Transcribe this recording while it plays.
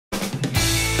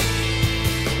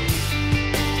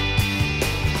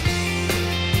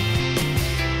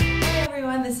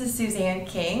Suzanne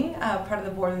King, part of the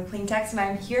board of CleanTX, and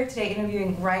I'm here today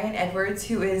interviewing Ryan Edwards,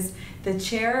 who is the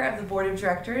chair of the board of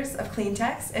directors of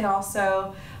CleanTX and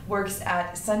also works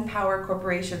at SunPower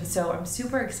Corporation. So I'm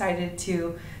super excited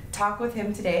to talk with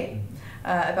him today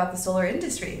about the solar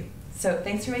industry. So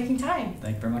thanks for making time.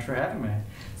 Thank you very much for having me.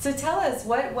 So tell us,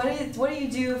 what do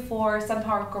you do for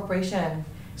SunPower Corporation?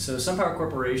 So SunPower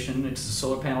Corporation, it's a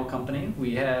solar panel company.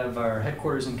 We have our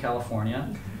headquarters in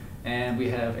California, and we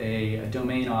have a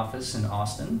domain office in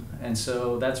Austin. And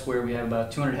so that's where we have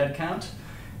about 200 headcount,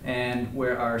 and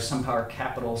where our SunPower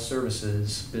Capital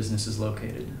Services business is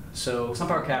located. So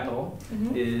SunPower Capital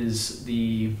is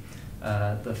the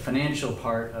financial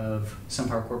part of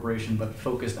SunPower Corporation, but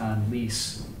focused on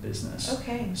lease business.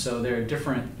 Okay. So there are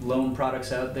different loan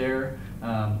products out there,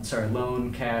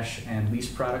 loan, cash, and lease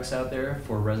products out there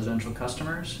for residential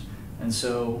customers. And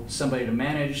so somebody to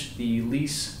manage the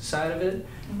lease side of it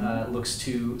looks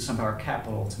to SunPower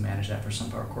Capital to manage that for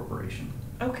SunPower Corporation.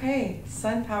 Okay.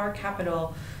 SunPower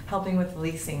Capital helping with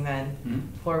leasing then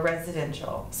for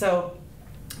residential. So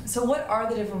what are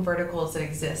the different verticals that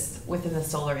exist within the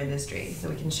solar industry that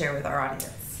we can share with our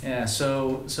audience? Yeah,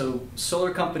 so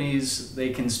solar companies, they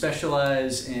can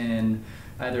specialize in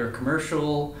either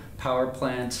commercial, power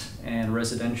plant, and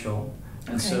residential.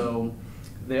 And so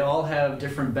they all have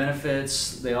different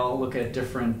benefits, they all look at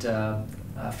different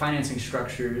financing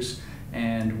structures,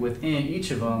 and within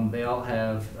each of them, they all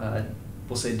have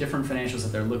we'll say different financials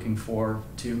that they're looking for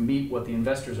to meet what the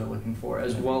investors are looking for,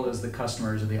 as well as the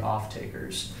customers or the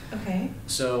off-takers. Okay.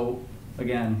 So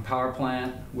again, power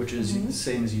plant, which is the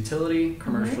same as utility,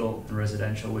 commercial, and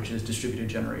residential, which is distributed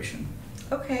generation.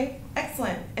 Okay,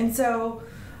 excellent. And so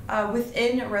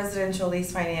within residential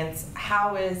lease finance,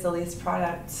 how is the lease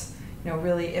product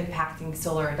really impacting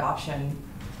solar adoption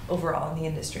overall in the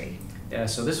industry? Yeah,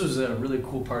 so this was a really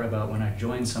cool part about when I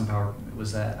joined SunPower,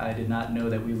 was that I did not know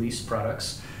that we leased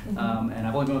products. And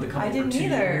I've only been with the company for 2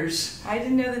 years. I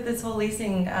didn't know that this whole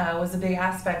leasing was a big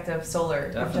aspect of solar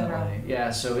in general. Definitely, yeah,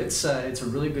 so it's a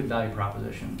really good value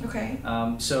proposition. Okay.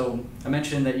 So I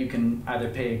mentioned that you can either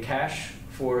pay cash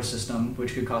for a system,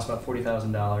 which could cost about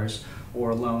 $40,000, or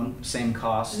a loan, same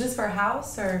cost. Is this for a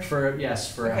house or?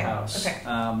 Yes, for a house. Okay.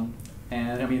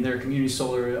 And I mean, there are community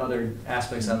solar, other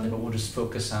aspects out there, but we'll just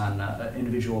focus on an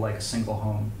individual, like a single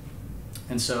home.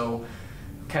 And so,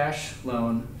 cash,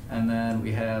 loan, and then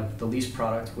we have the lease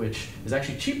product, which is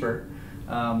actually cheaper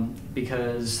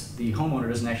because the homeowner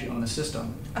doesn't actually own the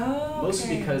system. Oh, okay.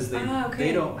 Mostly because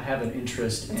they don't have an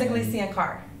interest in... It's like leasing a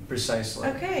car. Precisely.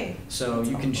 Okay. So That's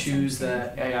you can choose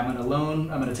that, hey, I'm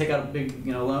going to take out a big,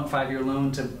 loan, 5-year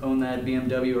loan to own that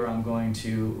BMW, or I'm going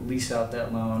to lease out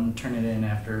that loan, turn it in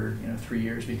after, 3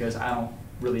 years, because I don't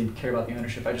really care about the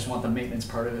ownership. I just want the maintenance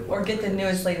part of it. Or get the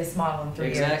newest, latest model in 3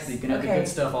 years. Exactly. You can have the good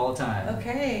stuff all the time.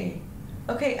 Okay.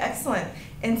 Okay, excellent.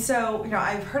 And so,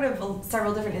 I've heard of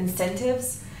several different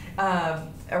incentives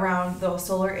around the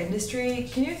solar industry.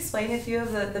 Can you explain a few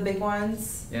of the big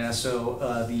ones? Yeah,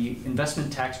 so the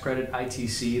investment tax credit,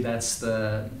 ITC, that's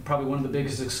probably one of the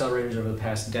biggest accelerators over the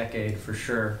past decade for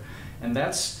sure. And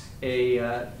that's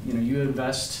you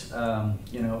invest,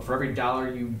 for every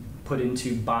dollar you put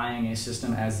into buying a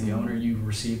system as the owner, you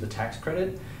receive the tax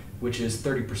credit, which is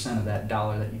 30% of that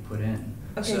dollar that you put in.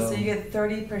 Okay, so you get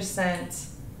 30%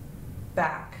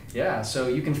 back. Yeah, so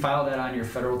you can file that on your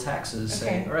federal taxes.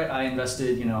 Say, all right, I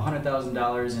invested,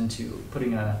 $100,000 into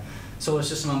putting a solar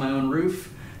system on my own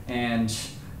roof, and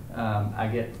I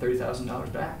get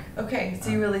 $30,000 back. Okay, so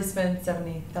you really spend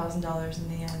 $70,000 in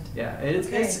the end. Yeah,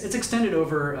 it's extended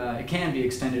over. It can be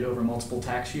extended over multiple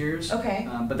tax years. Okay.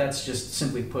 But that's just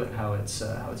simply put how it's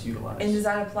utilized. And does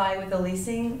that apply with the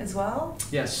leasing as well?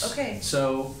 Yes. Okay.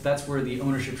 So that's where the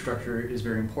ownership structure is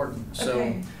very important.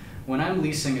 So when I'm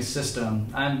leasing a system,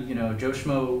 I'm Joe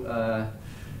Schmo,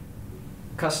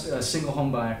 a single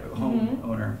home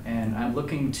owner, and I'm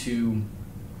looking to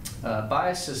buy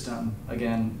a system.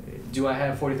 Again, do I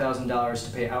have $40,000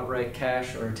 to pay outright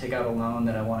cash or take out a loan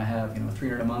that I want to have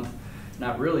 $300 a month?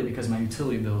 Not really, because my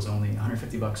utility bill is only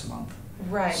 $150 a month.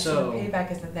 Right. So the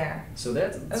payback isn't there. So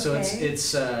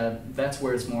that's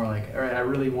where it's more like, all right, I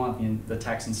really want the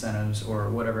tax incentives or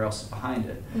whatever else is behind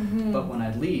it. But when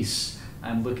I lease,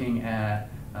 I'm looking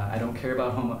at I don't care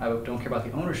about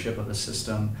the ownership of the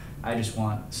system. I just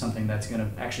want something that's going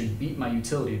to actually beat my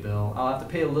utility bill. I'll have to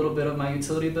pay a little bit of my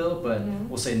utility bill, but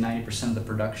we'll say 90% of the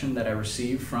production that I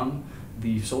receive from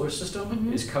the solar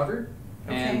system is covered,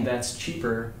 and that's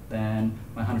cheaper than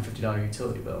my $150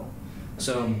 utility bill.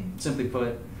 So simply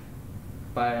put,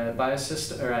 buy a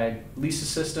system, or I lease a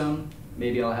system.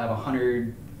 Maybe I'll have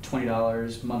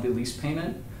 $120 monthly lease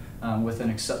payment. with an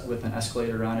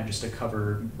escalator on it just to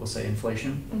cover, we'll say,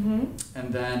 inflation. Mm-hmm.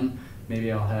 And then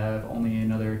maybe I'll have only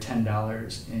another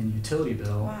 $10 in utility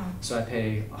bill. Wow. So I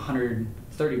pay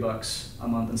 $130 a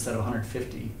month instead of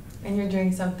 $150. And you're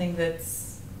doing something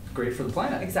that's great for the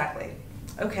planet. Exactly.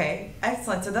 Okay,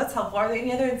 excellent. So that's helpful. Are there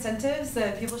any other incentives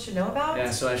that people should know about?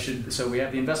 Yeah, so we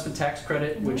have the investment tax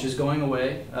credit, Mm-hmm. which is going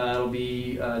away. It'll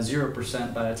be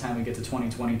 0% by the time we get to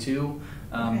 2022,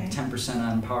 Okay. 10%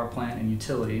 on power plant and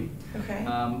utility. Okay.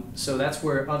 So that's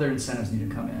where other incentives need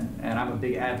to come in. And I'm a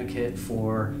big advocate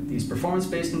for these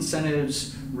performance-based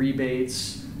incentives,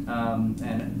 rebates,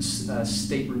 and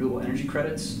state renewable energy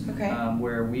credits, Okay.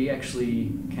 where we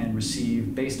actually can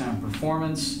receive, based on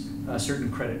performance, a certain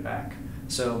credit back.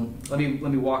 So let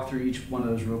me walk through each one of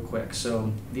those real quick.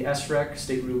 So the SREC,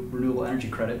 State Renewable Energy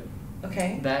Credit,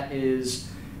 Okay. that is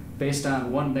based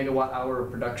on 1 megawatt hour of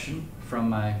production from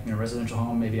my residential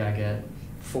home. Maybe I get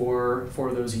four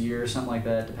of those a year, something like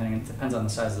that, it depends on the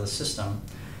size of the system.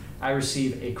 I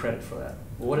receive a credit for that.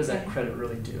 Well, what does that credit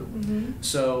really do? Mm-hmm.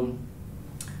 So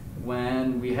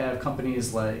when we have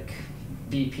companies like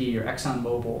BP or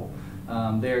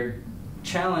ExxonMobil, they're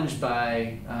challenged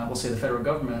by, we'll say, the federal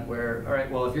government, where, all right,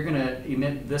 well, if you're going to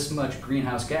emit this much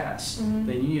greenhouse gas, Mm-hmm.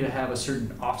 then you need to have a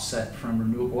certain offset from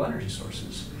renewable energy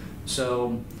sources.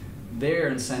 So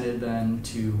they're incented then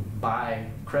to buy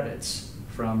credits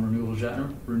from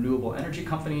renewable energy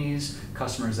companies,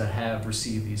 customers that have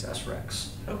received these SRECs.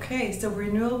 Okay, so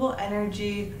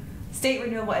state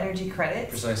renewable energy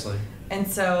credits. Precisely. And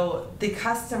so the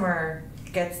customer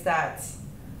gets that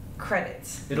credit.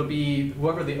 It'll be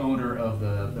whoever the owner of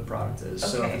the product is.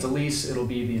 So if Okay. it's a lease, it'll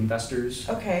be the investors.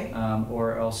 Okay.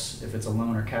 Or else if it's a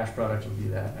loan or cash product, it'll be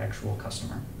that actual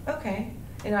customer. Okay.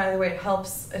 In either way, it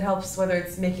helps whether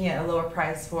it's making it a lower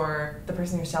price for the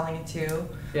person you're selling it to,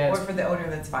 Yeah, or it's- for the owner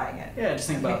that's buying it. Yeah, just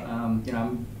think Okay. about,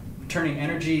 I'm turning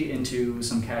energy into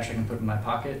some cash I can put in my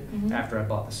pocket Mhm. after I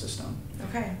bought the system.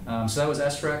 Okay. So that was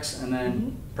SRECs, and then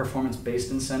Mhm.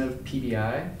 performance-based incentive,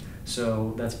 PBI.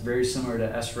 So that's very similar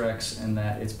to SRECs in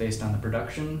that it's based on the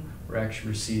production. We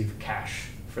actually receive cash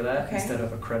for that Okay. instead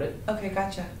of a credit. Okay,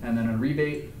 gotcha. And then a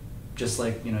rebate, just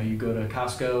like you go to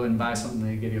Costco and buy something,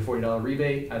 they give you a $40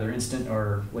 rebate, either instant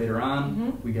or later on.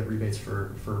 Mhm. We get rebates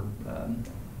for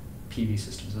PV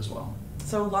systems as well.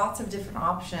 So lots of different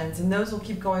options, and those will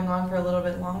keep going on for a little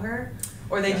bit longer,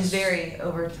 or they just Yes. vary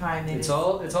over time. It's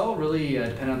all really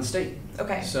dependent on the state.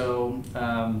 Okay. So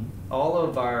all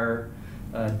of our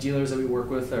dealers that we work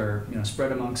with are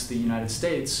spread amongst the United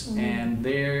States, Mhm. and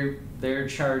they're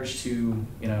charged to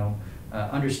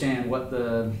understand what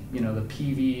the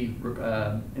PV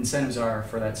incentives are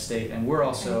for that state, and we're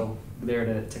also there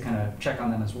to kind of check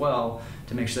on them as well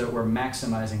to make sure that we're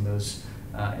maximizing those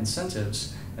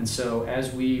incentives. And so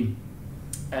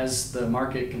as the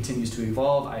market continues to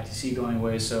evolve, ITC going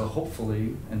away, so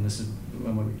hopefully, and this is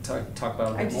when we talk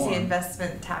about it a bit more. ITC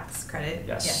investment tax credit.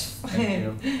 Yes,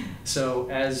 thank you. So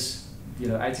as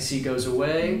ITC goes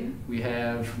away, Mhm. we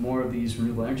have more of these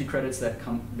renewable energy credits that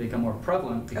become more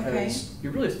prevalent because Okay.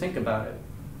 you really think about it.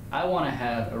 I want to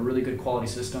have a really good quality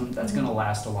system that's Mhm. going to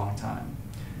last a long time.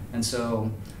 And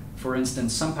so, for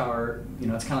instance, SunPower,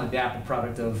 it's kind of like the Apple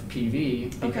product of PV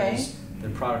because Okay. their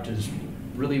product is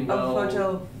really well.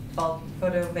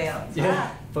 Photovoltaic. Yeah,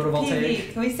 photovoltaic.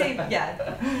 PV. Can we say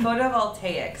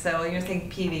photovoltaic? So you're saying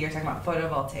PV, you're talking about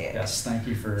photovoltaic. Yes, thank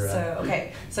you for. So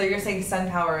okay, so you're saying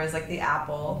SunPower is like the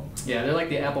Apple. Yeah, they're like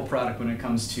the Apple product when it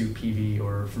comes to PV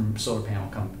or from solar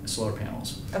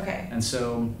panels. Okay. And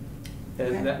so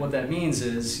Okay. what that means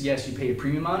is, yes, you pay a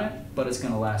premium on it, but it's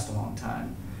going to last a long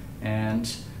time.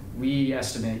 And we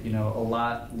estimate, a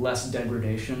lot less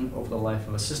degradation over the life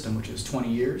of a system, which is 20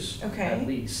 years Okay. at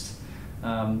least.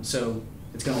 So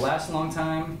it's going to last a long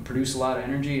time, produce a lot of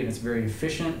energy, and it's very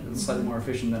efficient. It's slightly more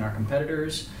efficient than our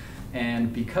competitors.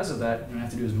 And because of that, you don't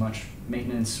have to do as much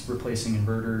maintenance, replacing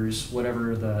inverters,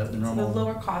 whatever the normal. So the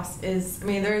lower cost is,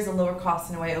 there is a lower cost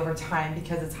in a way over time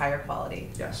because it's higher quality.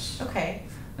 Yes. Okay.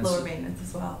 And Lower so- maintenance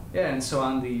as well. Yeah, and so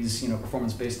on these,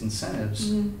 performance-based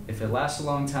incentives, Mhm. if it lasts a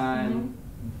long time, Mhm.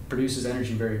 produces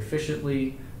energy very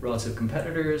efficiently relative to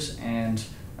competitors, and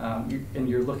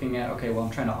you're looking at, okay, well, I'm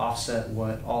trying to offset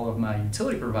what all of my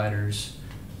utility providers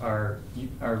are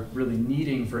really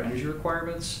needing for energy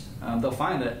requirements, they'll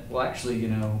find that, well,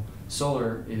 actually,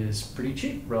 solar is pretty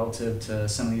cheap relative to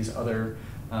some of these other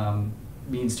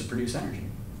means to produce energy.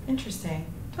 Interesting.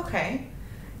 Okay.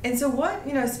 And so what,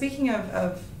 speaking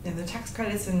of the tax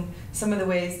credits and some of the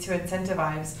ways to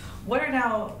incentivize, what are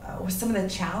now some of the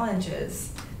challenges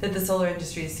that the solar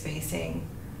industry is facing?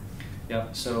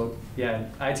 Yep. So yeah,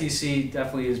 ITC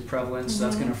definitely is prevalent. So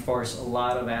that's going to force a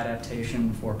lot of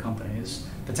adaptation for companies.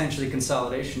 Potentially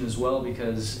consolidation as well,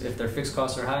 because if their fixed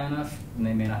costs are high enough, then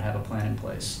they may not have a plan in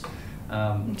place.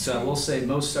 So I will say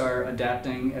most are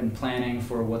adapting and planning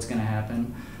for what's going to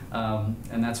happen,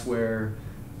 and that's where,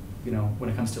 you know, when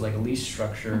it comes to like a lease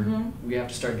structure, we have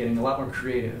to start getting a lot more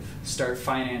creative. Start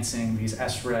financing these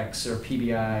SRECs or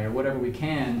PBI or whatever we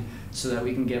can, so that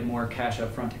we can get more cash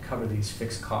up front to cover these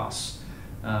fixed costs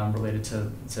related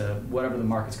to whatever the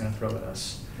market's going to throw at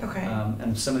us. Okay.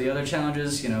 And some of the other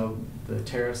challenges, you know, the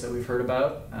tariffs that we've heard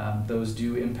about, those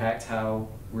do impact how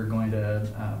we're going to,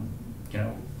 you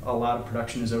know, a lot of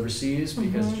production is overseas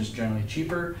because it's just generally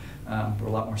cheaper. We're a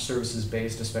lot more services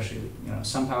based, especially, you know,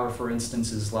 SunPower, for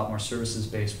instance, is a lot more services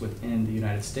based within the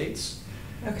United States.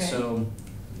 Okay. So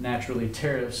naturally,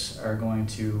 tariffs are going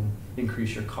to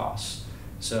increase your costs.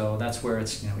 So that's where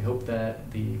it's, you know, we hope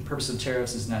that the purpose of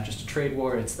tariffs is not just a trade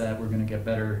war, it's that we're going to get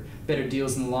better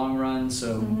deals in the long run,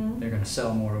 so they're going to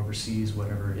sell more overseas,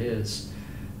 whatever it is.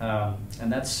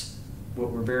 And that's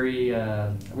what we're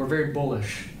very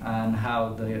bullish on, how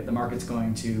the market's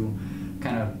going to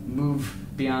kind of move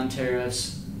beyond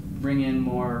tariffs, bring in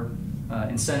more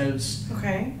incentives,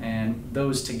 and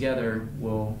those together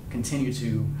will continue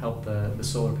to help the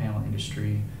solar panel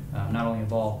industry not only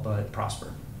evolve but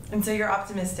prosper. And so you're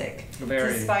optimistic,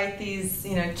 Very. Despite these,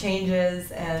 you know,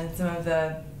 changes and some of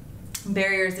the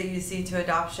barriers that you see to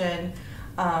adoption,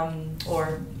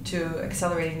 or to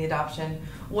accelerating the adoption.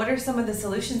 What are some of the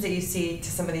solutions that you see to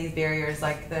some of these barriers,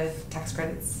 like the tax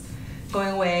credits going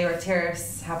away or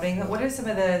tariffs happening? What are some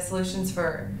of the solutions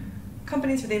for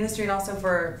companies, for the industry, and also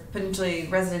for potentially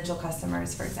residential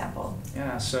customers, for example?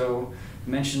 Yeah, so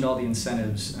you mentioned all the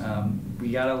incentives.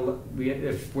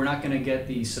 If we're not going to get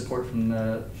the support from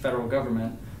the federal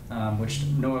government, which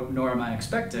nor am I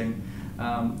expecting,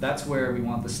 that's where we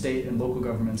want the state and local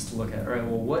governments to look at. All right,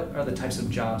 well, what are the types of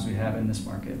jobs we have in this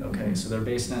market? Okay, so they're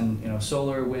based on, you know,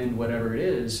 solar, wind, whatever it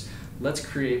is. Let's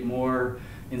create more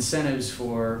incentives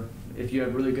for, if you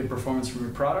have really good performance from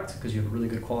your product, because you have a really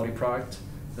good quality product,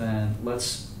 then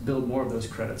let's build more of those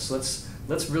credits.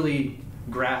 Let's really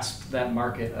grasp that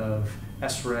market of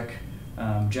SREC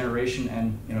generation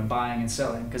and, you know, buying and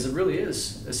selling, because it really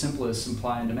is as simple as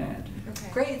supply and demand. Okay.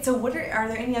 Great. So are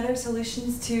there any other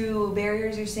solutions to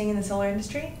barriers you're seeing in the solar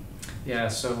industry? Yeah,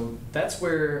 so that's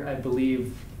where I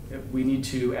believe we need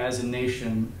to, as a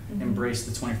nation, embrace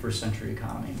the 21st century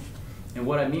economy. And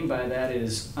what I mean by that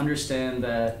is understand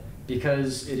that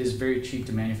because it is very cheap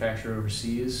to manufacture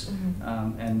overseas,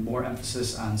 and more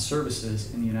emphasis on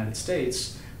services in the United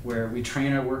States, where we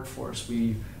train our workforce,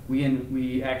 we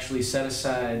actually set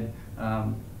aside,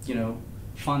 you know,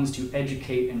 funds to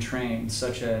educate and train,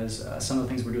 such as some of the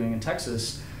things we're doing in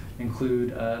Texas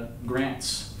include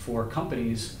grants for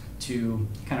companies to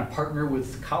kind of partner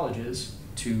with colleges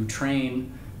to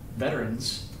train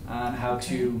veterans on how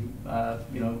to,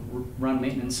 you know, run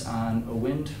maintenance on a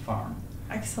wind farm.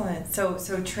 Excellent.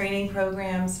 So training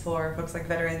programs for folks like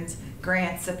veterans,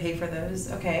 grants to pay for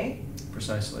those. Okay.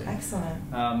 Precisely. Excellent.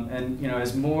 And, you know,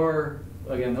 as more,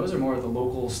 again, those are more at the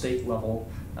local, state level,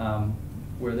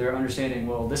 where they're understanding,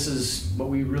 well, this is what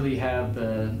we really have,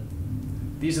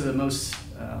 these are the most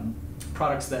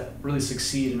products that really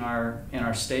succeed in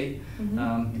our state. You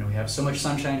know, we have so much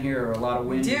sunshine here, or a lot of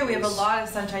wind. We do. We have a lot of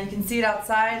sunshine. You can see it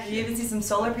outside. You even see some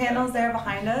solar panels there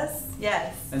behind us.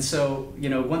 Yes. And so, you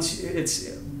know, once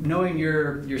it's knowing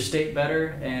your state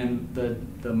better and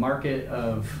the market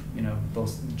of, you know,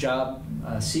 both job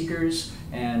seekers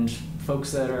and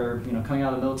folks that are, you know, coming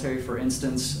out of the military, for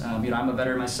instance. You know, I'm a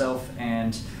veteran myself,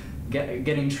 and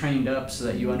getting trained up so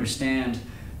that you understand,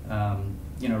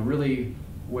 you know, really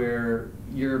where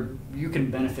you can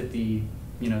benefit the,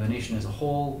 you know, the nation as a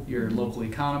whole, your local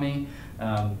economy,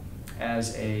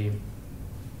 as a,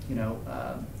 you know,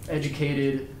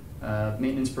 educated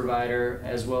maintenance provider,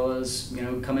 as well as, you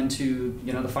know, come into,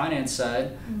 you know, the finance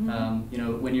side. You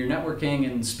know, when you're networking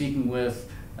and speaking with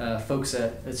folks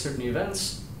at certain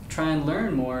events, try and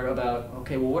learn more about,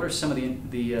 okay, well, what are some of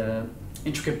the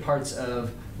intricate parts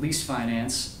of lease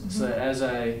finance, so that as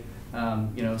I,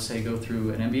 you know, say go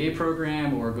through an MBA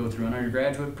program or go through an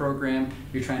undergraduate program,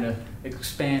 you're trying to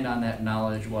expand on that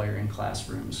knowledge while you're in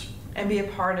classrooms. And be a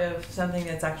part of something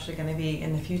that's actually going to be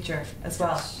in the future as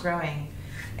well, growing.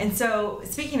 And so,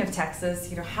 speaking of Texas,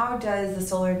 you know, how does the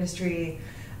solar industry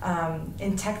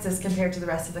in Texas compare to the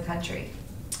rest of the country?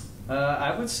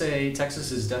 I would say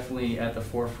Texas is definitely at the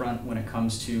forefront when it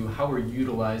comes to how we're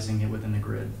utilizing it within the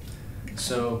grid.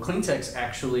 So CleanTX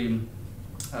actually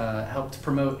helped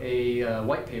promote a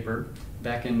white paper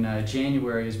back in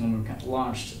January is when we kind of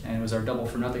launched, and it was our Double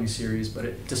for Nothing series, but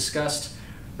it discussed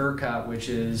ERCOT, which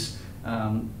is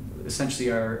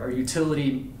essentially our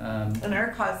utility. And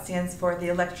ERCOT stands for the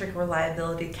Electric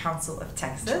Reliability Council of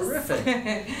Texas.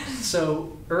 Terrific.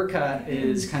 So ERCOT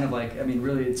is kind of like, I mean,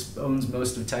 really it owns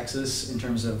most of Texas in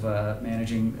terms of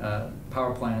managing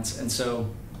power plants, and so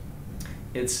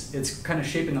it's kind of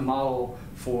shaping a model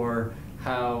for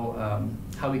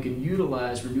how we can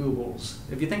utilize renewables.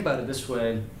 If you think about it this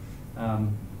way,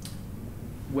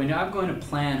 when I'm going to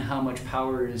plan how much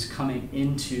power is coming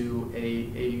into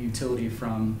a utility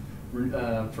from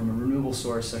a renewable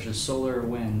source such as solar or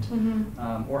wind,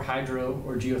 or hydro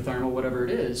or geothermal, whatever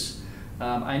it is,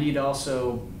 I need to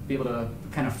also be able to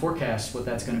kind of forecast what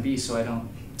that's going to be, so I don't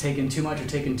take in too much or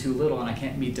take in too little and I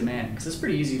can't meet demand. Because it's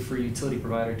pretty easy for a utility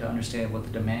provider to understand what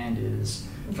the demand is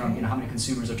from how many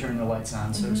consumers are turning the lights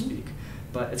on, so to speak.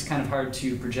 But it's kind of hard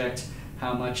to project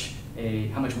how much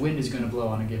wind is going to blow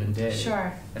on a given day.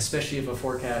 Sure. Especially if a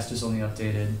forecast is only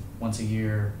updated once a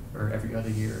year or every other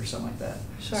year or something like that.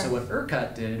 Sure. So what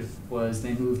ERCOT did was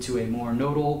they moved to a more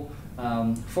nodal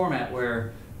format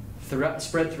where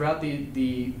spread throughout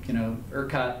the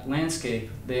ERCOT landscape,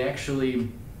 they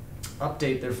actually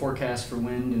update their forecast for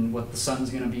wind and what the sun's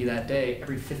going to be that day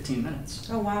every 15 minutes.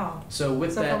 Oh wow! So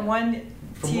with that, from one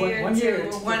year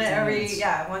to once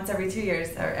every 2 years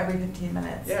or every 15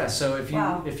 minutes. Yeah. So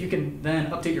if you can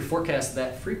then update your forecast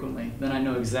that frequently, then I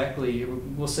know exactly,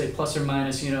 we'll say plus or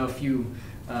minus a few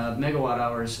megawatt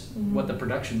hours what the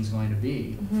production is going to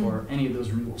be for any of those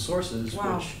renewable sources.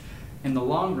 Wow. Which in the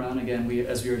long run, again,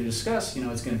 as we already discussed,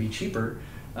 it's going to be cheaper.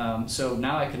 So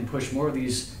now I can push more of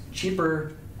these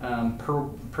cheaper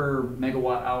per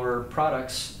megawatt hour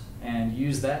products and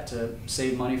use that to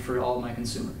save money for all of my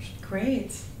consumers.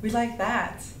 Great. We like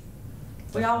that.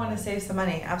 We all want to save some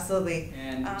money, absolutely.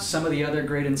 And some of the other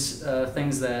great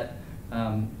things that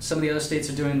some of the other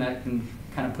states are doing that can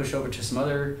kind of push over to some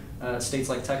other states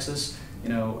like Texas.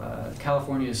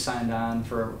 California is signed on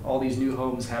for all these new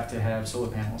homes have to have solar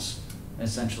panels,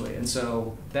 essentially. And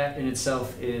so that in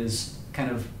itself is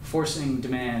kind of forcing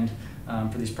demand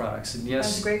for these products. And yes,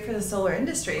 that's great for the solar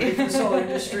industry. Great for the solar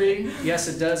industry. Yes,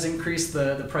 it does increase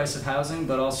the price of housing,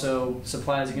 but also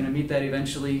supplies are going to meet that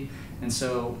eventually, and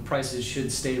so prices should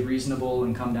stay reasonable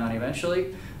and come down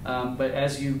eventually. But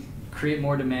as you create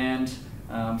more demand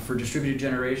for distributed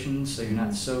generation, so you're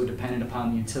not so dependent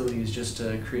upon the utilities just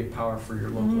to create power for your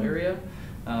local area,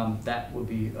 that would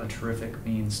be a terrific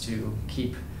means to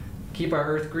keep our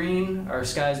earth green, our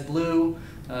skies blue,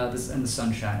 and the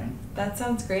sun shining. That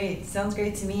sounds great. Sounds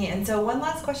great to me. And so one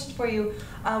last question for you.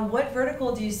 What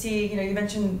vertical do you see, you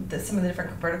mentioned some of the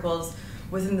different verticals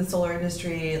within the solar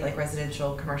industry, like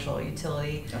residential, commercial,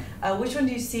 utility. Yeah. Which one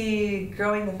do you see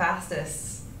growing the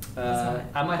fastest?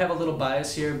 I might have a little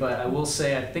bias here, but I will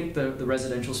say I think the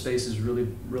residential space is really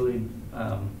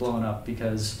blowing up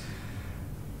because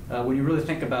when you really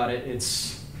think about it,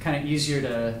 it's kind of easier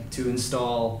to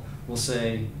install, we'll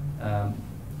say,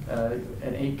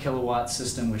 an 8 kilowatt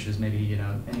system, which is maybe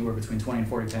anywhere between 20 and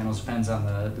 40 panels, depends on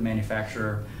the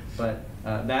manufacturer. But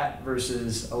that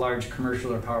versus a large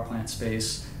commercial or power plant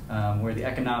space where the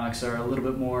economics are a little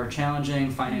bit more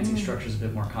challenging, financing structure is a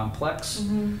bit more complex.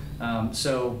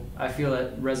 So I feel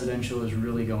that residential is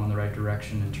really going the right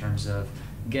direction in terms of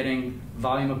getting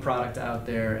volume of product out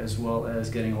there, as well as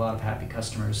getting a lot of happy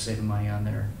customers saving money on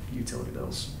their utility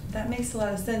bills. That makes a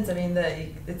lot of sense. I mean,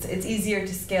 it's easier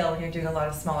to scale when you're doing a lot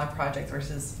of smaller projects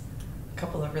versus a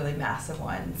couple of really massive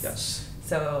ones. Yes.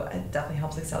 So it definitely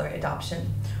helps accelerate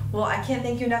adoption. Well, I can't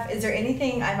thank you enough. Is there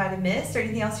anything I might have missed or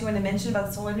anything else you want to mention about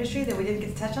the solar industry that we didn't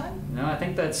get to touch on? No, I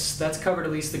think that's covered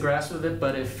at least the grasp of it,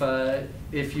 but if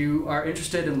you are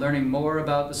interested in learning more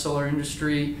about the solar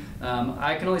industry,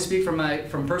 I can only speak from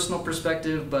personal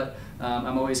perspective, but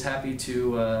I'm always happy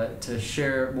to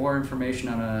share more information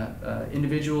on a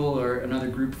individual or another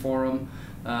group forum.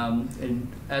 And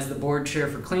as the board chair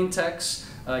for CleanTX,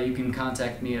 you can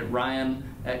contact me at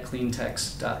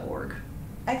ryan@cleantex.org.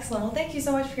 Excellent. Well, thank you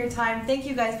so much for your time. Thank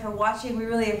you guys for watching. We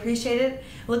really appreciate it.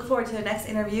 Look forward to the next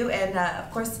interview. And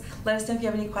of course, let us know if you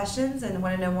have any questions and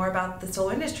want to know more about the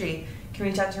solar industry. You can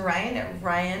reach out to Ryan at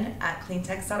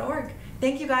ryan@cleantex.org.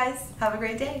 Thank you guys. Have a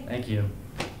great day. Thank you.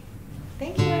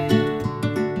 Thank you.